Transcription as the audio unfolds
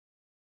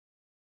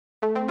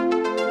Nothing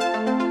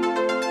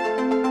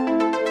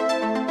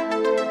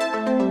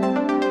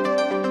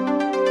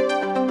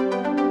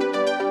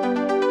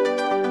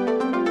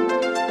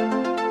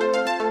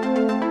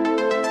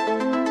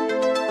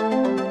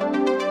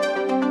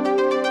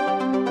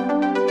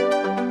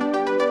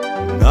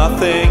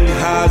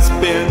has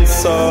been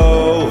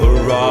so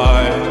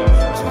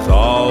right since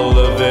all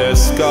of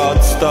this got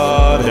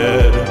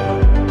started.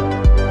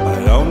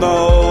 I don't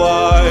know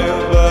why,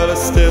 but I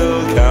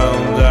still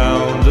count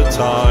down the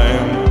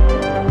time.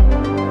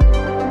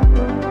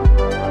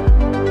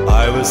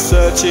 I was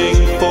searching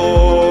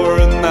for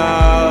an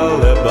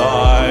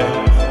alibi,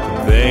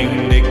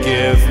 something to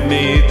give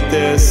me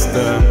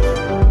distance.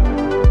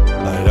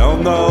 I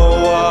don't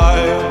know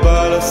why,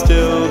 but I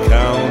still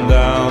count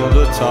down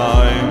the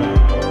time.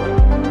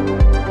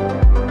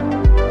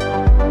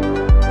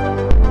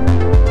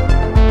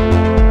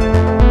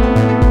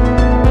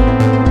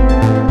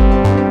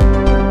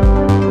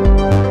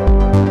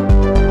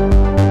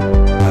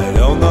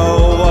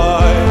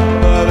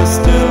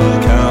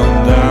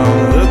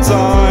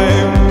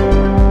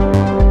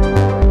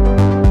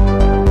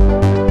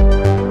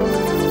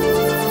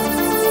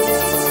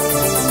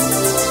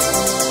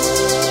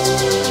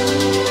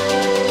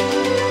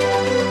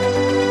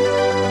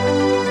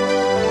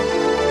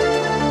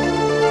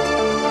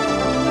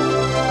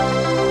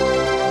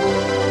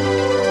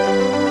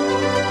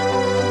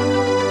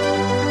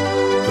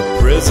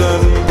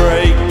 Prison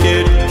break,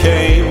 it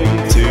came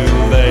too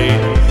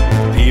late.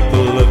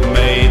 People have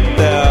made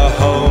their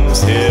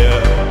homes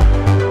here.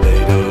 They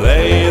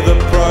delay the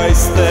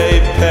price they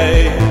pay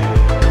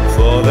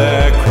for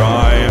their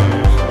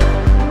crimes.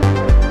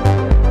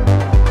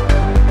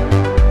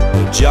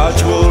 The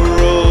judge will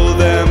rule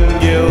them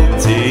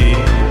guilty,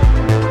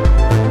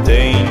 a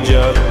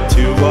danger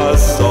to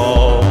us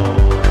all.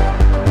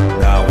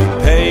 Now we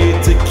pay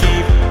to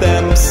keep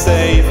them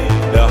safe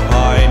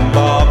behind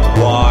barbed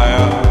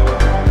wire.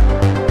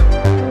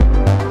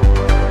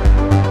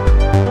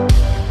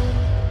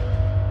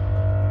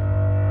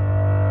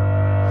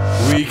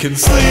 We can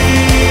sleep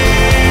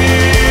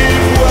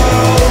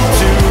well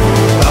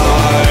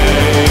tonight.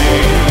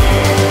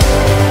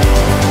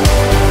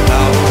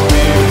 Now that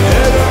we've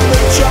hidden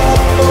the job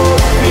of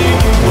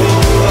people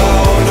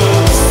out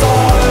of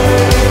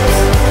sight,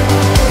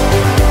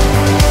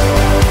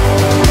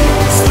 we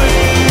can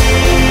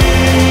sleep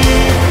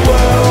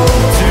well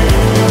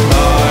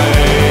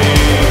tonight.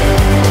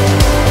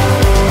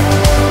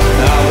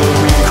 Now that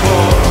we've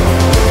caught,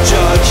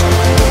 judged,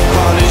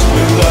 punished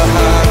with the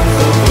hands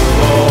of the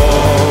law.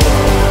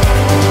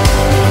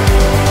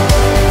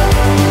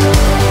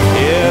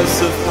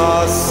 Have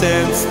passed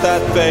since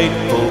that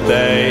fateful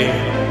day.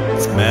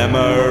 Its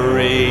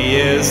memory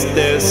is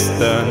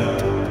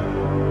distant,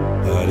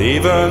 but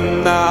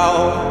even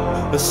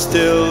now I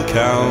still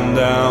count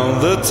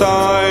down the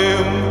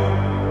time.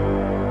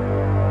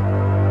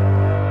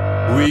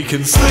 We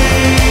can sleep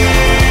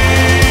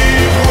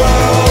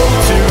well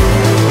tonight.